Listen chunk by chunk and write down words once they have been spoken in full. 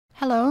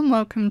Hello and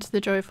welcome to the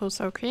Joyful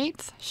Soul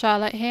Creates.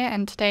 Charlotte here,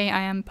 and today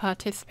I am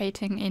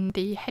participating in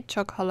the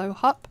Hedgehog Hollow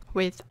Hop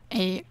with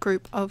a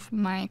group of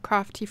my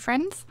crafty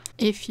friends.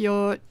 If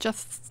you're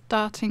just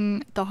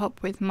starting the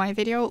hop with my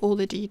video, all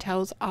the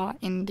details are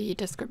in the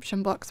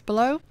description box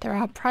below. There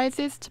are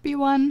prizes to be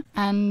won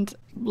and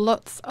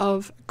lots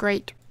of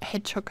great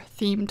hedgehog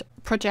themed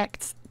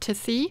projects to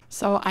see,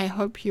 so I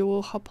hope you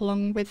will hop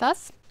along with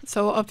us.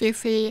 So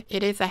obviously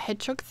it is a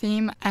hedgehog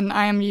theme, and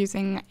I am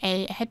using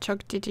a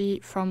hedgehog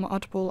digi from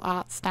Oddball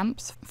Art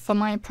Stamps for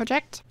my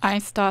project. I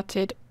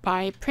started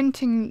by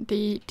printing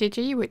the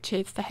digi, which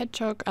is the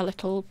hedgehog, a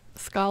little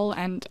skull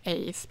and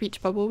a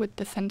speech bubble with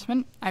the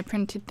sentiment. I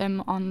printed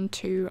them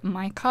onto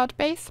my card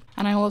base,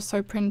 and I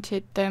also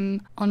printed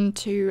them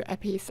onto a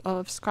piece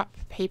of scrap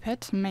paper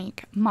to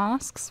make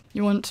masks.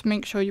 You want to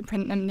make sure you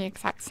print them the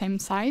exact same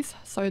size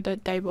so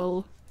that they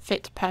will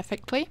fit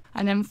perfectly,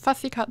 and then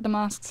fussy cut the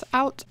masks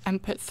out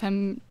and put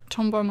some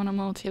Tombow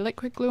monomulti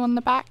liquid glue on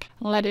the back,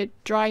 let it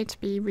dry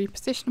to be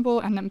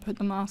repositionable, and then put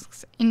the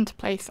masks into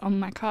place on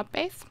my card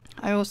base.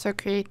 I also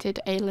created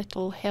a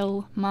little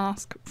hill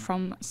mask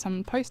from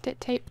some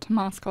post-it tape to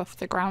mask off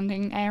the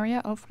grounding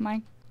area of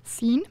my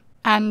scene.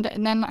 And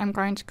then I'm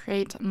going to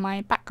create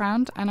my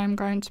background, and I'm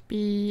going to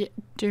be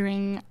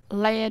doing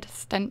layered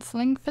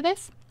stenciling for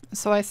this.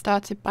 So I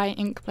started by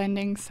ink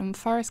blending some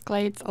Forest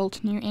Glades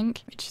Altenew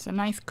ink, which is a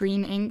nice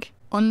green ink,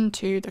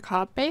 onto the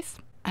card base.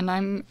 And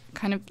I'm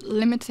kind of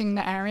limiting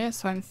the area,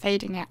 so I'm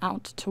fading it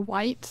out to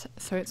white,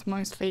 so it's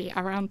mostly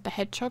around the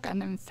hedgehog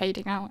and then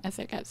fading out as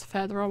it gets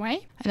further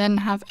away. I then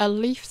have a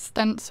leaf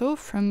stencil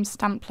from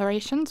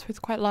STAMPlorations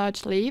with quite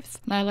large leaves,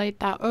 and I laid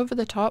that over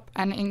the top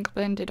and ink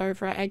blended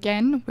over it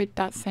again with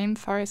that same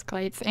Forest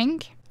Glades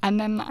ink.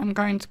 And then I'm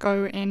going to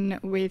go in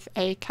with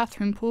a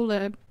Catherine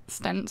Pooler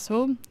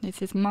stencil.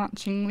 This is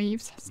Marching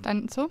Leaves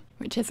stencil,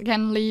 which is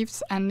again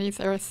leaves, and these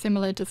are a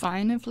similar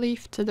design of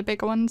leaf to the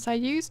bigger ones I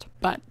used,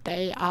 but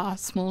they are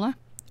smaller,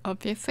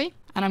 obviously.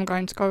 And I'm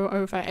going to go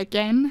over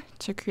again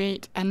to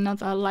create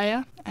another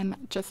layer and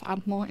just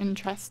add more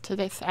interest to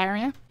this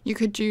area. You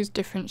could use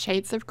different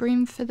shades of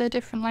green for the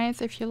different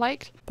layers if you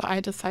liked, but I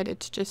decided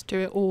to just do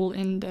it all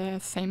in the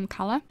same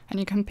colour. And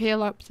you can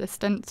peel up the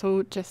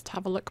stencil just to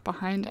have a look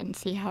behind and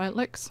see how it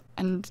looks,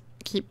 and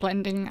keep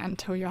blending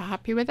until you're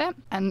happy with it.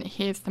 And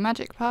here's the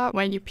magic part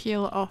where you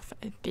peel off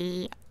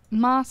the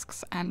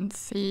masks and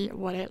see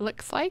what it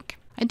looks like.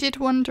 I did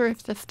wonder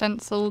if the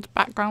stenciled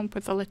background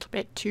was a little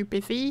bit too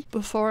busy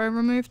before I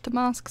removed the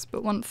masks,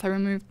 but once I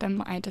removed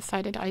them I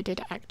decided I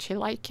did actually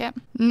like it.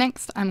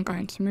 Next I'm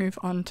going to move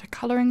on to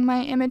colouring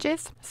my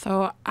images.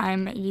 So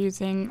I'm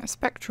using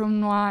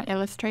Spectrum Noir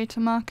Illustrator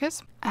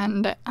markers,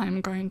 and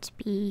I'm going to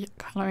be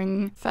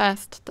colouring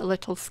first the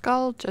little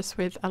skull just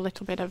with a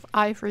little bit of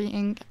ivory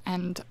ink,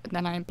 and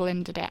then I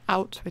blended it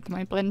out with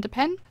my blender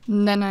pen.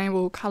 And then I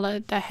will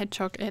colour the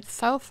hedgehog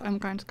itself. I'm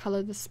going to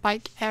colour the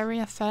spike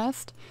area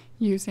first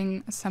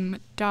using some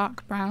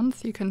dark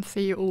browns. You can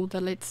see all the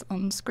lids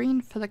on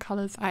screen for the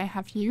colours I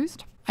have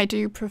used. I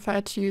do prefer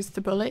to use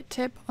the bullet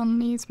tip on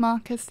these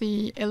markers.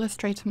 The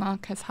Illustrator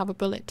markers have a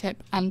bullet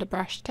tip and a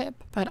brush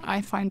tip, but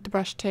I find the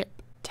brush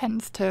tip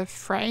tends to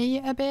fray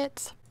a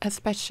bit,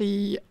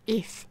 especially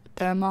if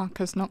the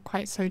marker's not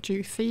quite so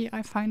juicy.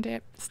 I find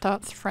it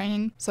starts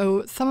fraying.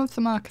 So some of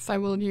the markers I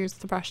will use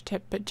the brush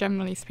tip, but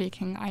generally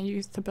speaking I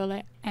use the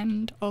bullet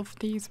end of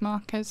these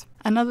markers.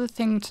 Another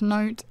thing to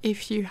note,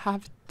 if you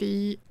have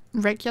the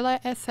regular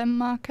SM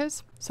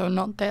markers, so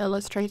not the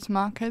Illustrator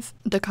markers,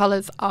 the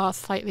colours are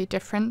slightly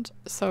different.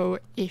 So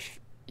if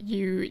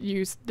you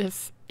use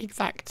this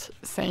exact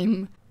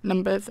same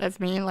numbers as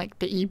me, like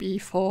the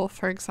EB4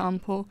 for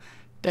example,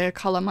 the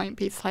colour might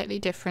be slightly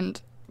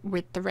different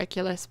with the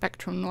regular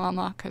Spectrum Noir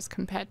markers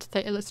compared to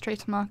the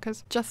Illustrator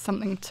markers. Just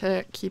something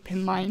to keep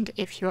in mind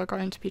if you are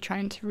going to be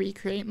trying to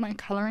recreate my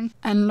colouring.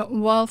 And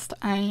whilst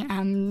I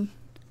am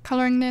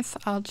colouring this,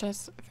 I'll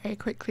just very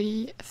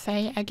quickly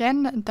say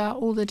again that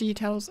all the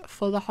details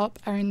for the hop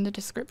are in the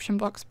description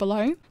box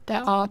below.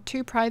 There are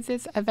 2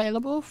 prizes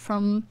available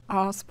from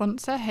our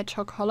sponsor,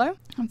 Hedgehog Hollow,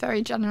 a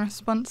very generous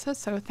sponsor,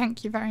 so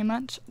thank you very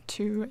much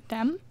to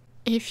them.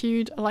 If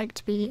you'd like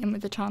to be in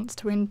with a chance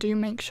to win, do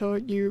make sure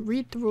you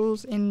read the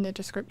rules in the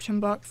description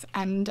box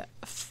and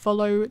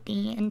follow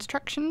the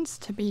instructions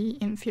to be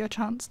in for your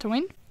chance to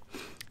win.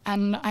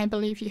 And I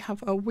believe you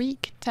have a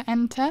week to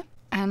enter.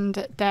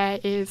 And there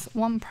is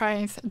one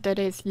prize that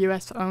is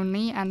US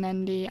only, and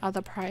then the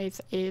other prize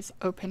is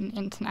open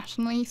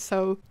internationally.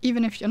 So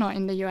even if you're not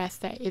in the US,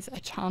 there is a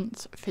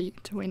chance for you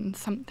to win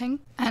something.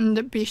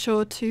 And be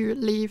sure to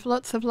leave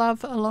lots of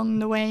love along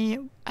the way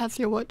as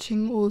you're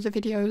watching all the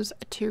videos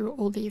to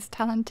all these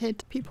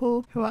talented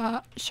people who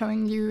are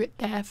showing you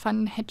their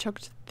fun hedgehog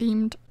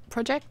themed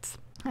projects.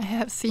 I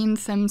have seen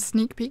some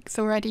sneak peeks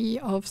already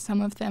of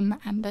some of them,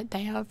 and that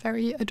they are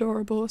very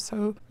adorable,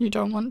 so you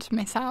don't want to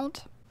miss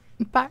out.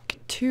 Back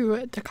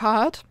to the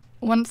card.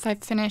 once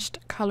I've finished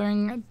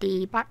colouring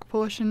the back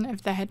portion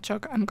of the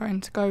hedgehog, I'm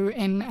going to go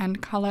in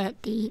and colour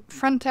the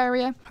front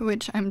area,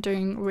 which I'm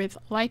doing with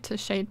lighter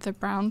shades of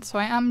brown. So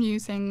I am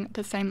using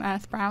the same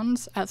earth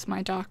browns as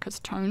my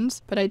darkest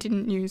tones, but I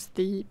didn't use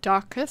the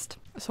darkest.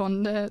 So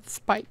on the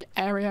spike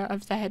area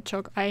of the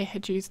hedgehog, I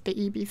had used the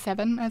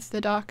EB7 as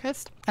the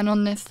darkest, and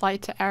on this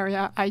lighter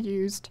area I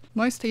used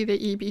mostly the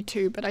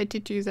EB2, but I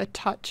did use a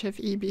touch of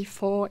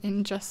EB4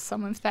 in just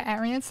some of the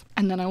areas,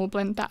 and then I will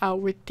blend that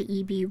out with the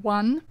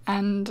EB1.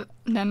 And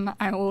then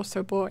I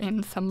also brought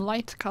in some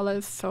light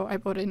colours, so I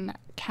brought in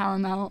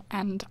caramel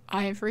and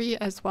ivory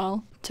as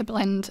well to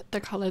blend the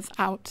colours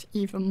out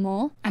even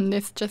more, and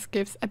this just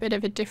gives a bit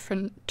of a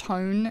different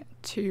tone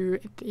to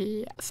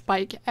the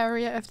spike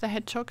area of the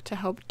hedgehog to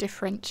help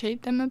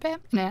differentiate them a bit,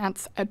 and it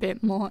adds a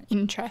bit more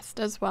interest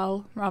as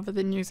well rather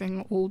than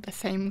using all the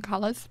same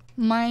colours.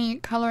 My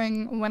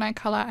colouring, when I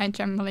colour, I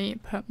generally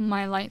put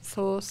my light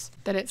source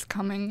that it's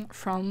coming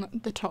from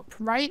the top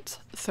right,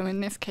 so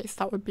in this case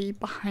that would be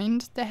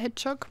behind the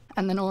hedgehog,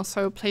 and then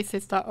also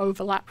places that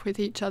overlap with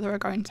each other are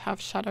going to have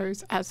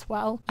shadows as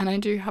well. And I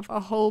do have a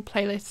whole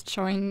playlist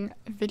showing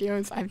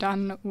videos I've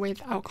done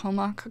with alcohol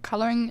marker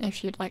colouring.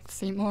 If you'd like to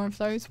see more of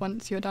those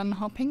once you're done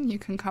hopping, you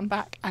can come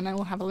back and I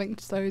will have a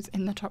link to those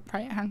in the top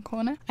right hand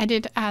corner. I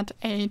did add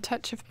a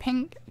touch of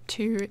pink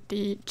to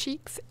the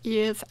cheeks,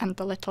 ears and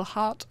the little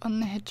heart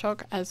on the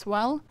hedgehog as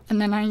well, and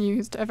then I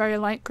used a very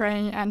light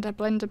grey and a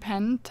blender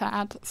pen to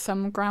add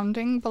some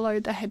grounding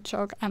below the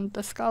hedgehog and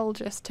the skull,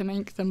 just to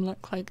make them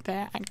look like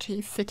they're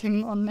actually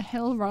sitting on the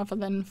hill rather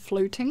than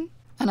floating.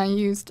 And I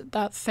used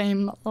that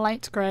same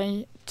light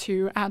grey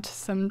to add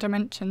some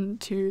dimension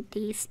to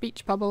the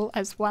speech bubble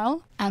as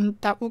well, and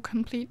that will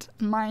complete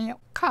my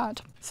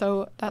card.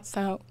 So that's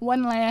a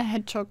 1-layer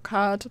hedgehog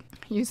card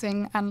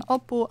using an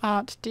Oddball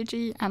Art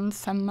Digi and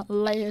some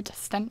layered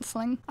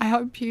stenciling. I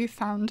hope you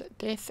found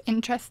this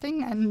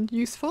interesting and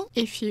useful.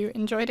 If you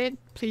enjoyed it,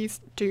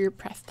 please do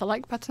press the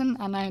like button,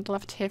 and I'd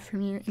love to hear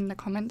from you in the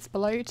comments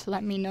below to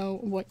let me know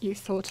what you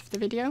thought of the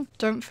video.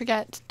 Don't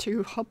forget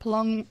to hop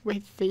along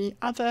with the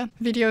other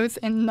videos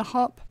in the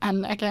hop,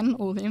 and again,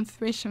 all the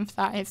information for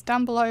that is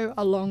down below,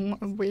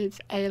 along with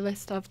a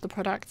list of the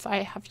products I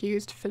have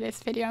used for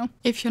this video.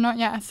 If you're not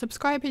yet a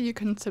subscriber, you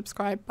can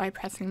subscribe by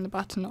pressing the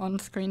button on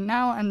screen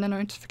now, and the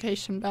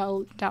notification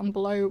bell down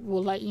below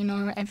will let you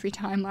know every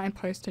time I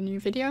post a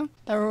new video.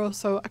 There are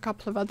also a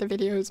couple of other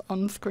videos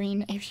on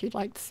screen if you'd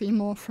like to see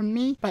more from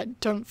me, but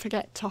don't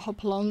forget to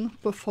hop along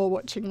before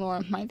watching more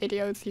of my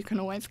videos. You can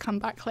always come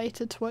back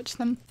later to watch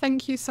them.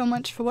 Thank you so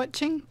much for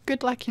watching,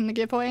 good luck in the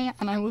giveaway,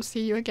 and I will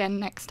see you again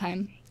next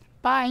time.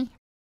 Bye!